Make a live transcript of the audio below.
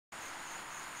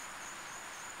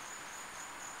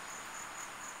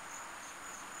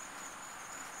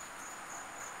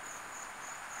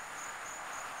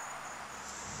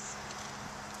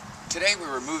Today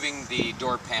we're removing the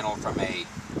door panel from a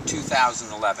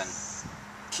 2011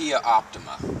 Kia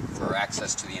Optima for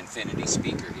access to the Infinity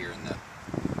speaker here in the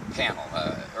panel.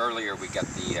 Earlier we got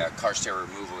the car stereo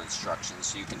removal instructions,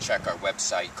 so you can check our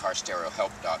website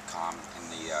carstereohelp.com. In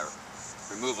the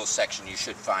removal section you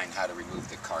should find how to remove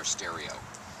the car stereo.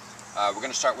 We're going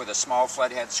to start with a small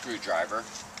flathead screwdriver.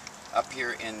 Up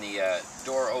here in the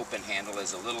door open handle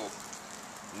is a little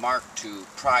mark to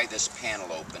pry this panel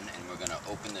open, and we're going to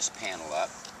open this panel up.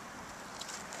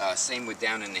 Same with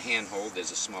down in the handhold,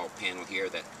 there's a small panel here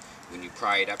that when you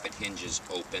pry it up it hinges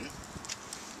open.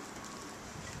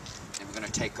 And we're going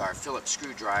to take our Phillips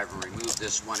screwdriver, remove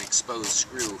this one exposed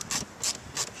screw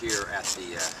here at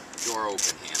the door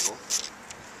open handle,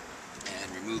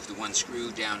 and remove the one screw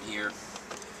down here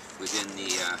within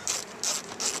the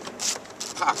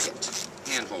pocket,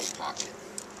 handhold pocket.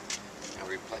 Now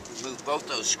we remove both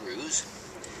those screws,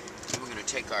 and we're going to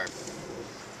take our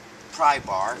pry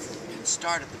bar and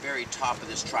start at the very top of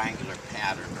this triangular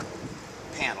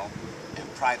panel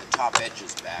and pry the top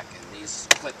edges back, and these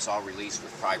clips all release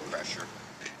with pry pressure.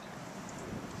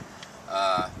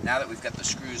 Now that we've got the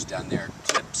screws done, there are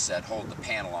clips that hold the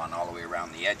panel on all the way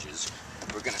around the edges.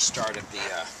 We're going to start at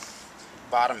the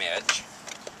bottom edge,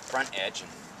 front edge,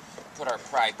 and put our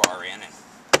pry bar in and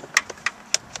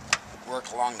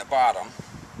work along the bottom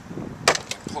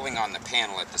and pulling on the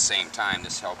panel at the same time.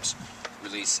 This helps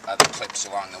release other clips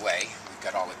along the way. We've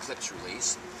got all the clips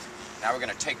released. Now we're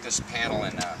going to take this panel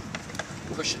and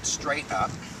push it straight up,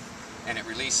 and it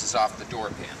releases off the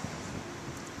door panel.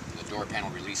 The door panel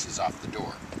releases off the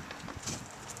door.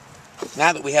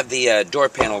 Now that we have the door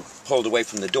panel pulled away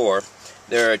from the door,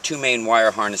 there are two main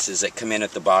wire harnesses that come in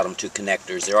at the bottom, two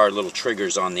connectors. There are little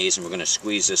triggers on these, and we're going to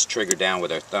squeeze this trigger down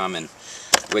with our thumb and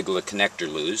wiggle the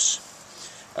connector loose.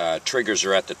 Triggers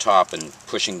are at the top, and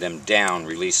pushing them down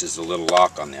releases the little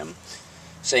lock on them.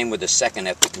 Same with the second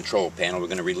at the control panel. We're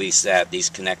going to release that. These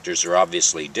connectors are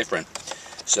obviously different,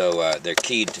 so they're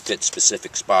keyed to fit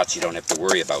specific spots. You don't have to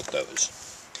worry about those.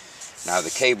 Now the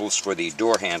cables for the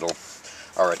door handle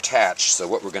are attached, so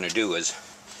what we're going to do is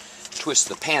twist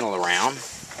the panel around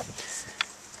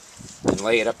and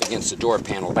lay it up against the door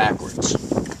panel backwards.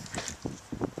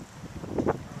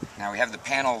 Now we have the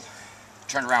panel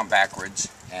turned around backwards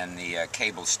and the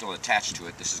cable still attached to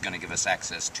it. This is going to give us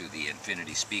access to the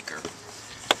Infinity speaker.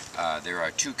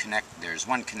 There's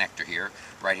one connector here,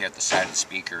 right here at the side of the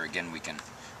speaker. Again, we can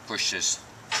push this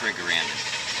trigger in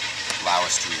and allow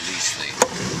us to release the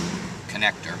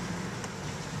connector.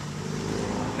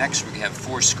 Next we have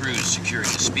 4 screws securing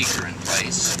the speaker in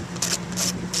place.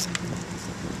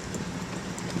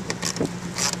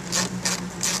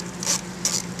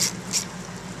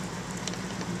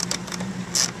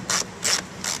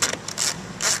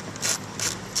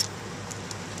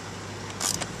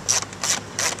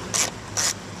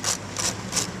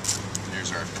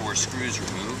 There's our 4 screws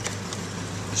removed.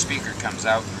 The speaker comes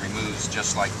out and removes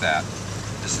just like that.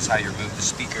 This is how you remove the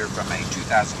speaker from a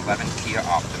 2011 Kia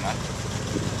Optima.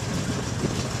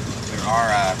 Our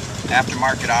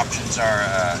aftermarket options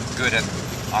are good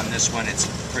on this one. It's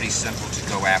pretty simple to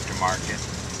go aftermarket.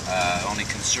 Only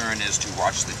concern is to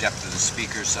watch the depth of the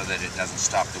speaker so that it doesn't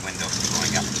stop the window from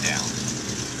going up and down.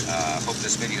 Hope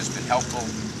this video has been helpful.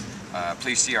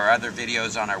 Please see our other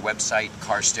videos on our website,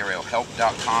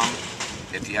 carstereohelp.com.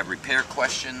 If you have repair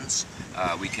questions,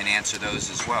 we can answer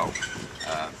those as well.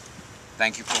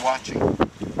 Thank you for watching.